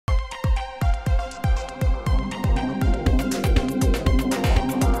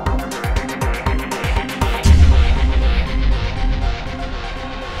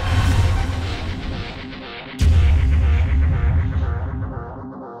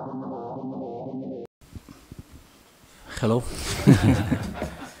Hello.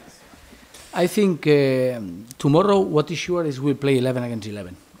 I think tomorrow, what is sure is we'll play 11 against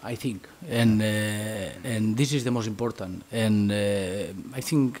 11. I think, and this is the most important. And I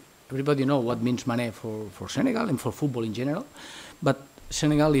think everybody knows what means Mané for Senegal and for football in general. But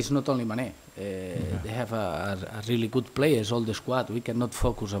Senegal is not only Mané. They have a really good players, all the squad. We cannot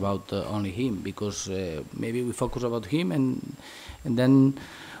focus about only him, because maybe we focus about him and then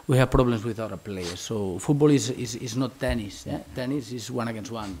we have problems with other players. So football is not tennis. Yeah? Tennis is 1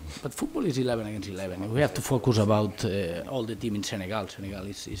 against 1, but football is 11 against 11. And we have to focus about all the team in Senegal. Senegal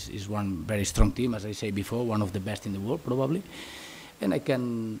is one very strong team, as I say before, one of the best in the world probably.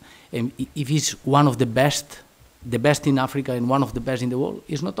 And if he's one of the best in Africa and one of the best in the world,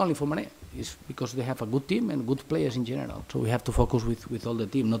 it's not only for Mané. It's because they have a good team and good players in general. So we have to focus with all the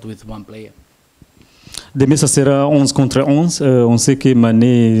team, not with one player. Demain, ça sera 11 contre 11. On sait que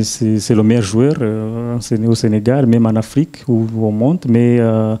Mané, c'est le meilleur joueur au Sénégal, même en Afrique ou au monde. Mais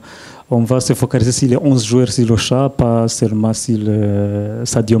on va se focaliser sur les 11 joueurs sur le chat, pas seulement sur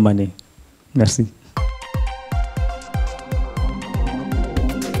Sadio Mané. Merci.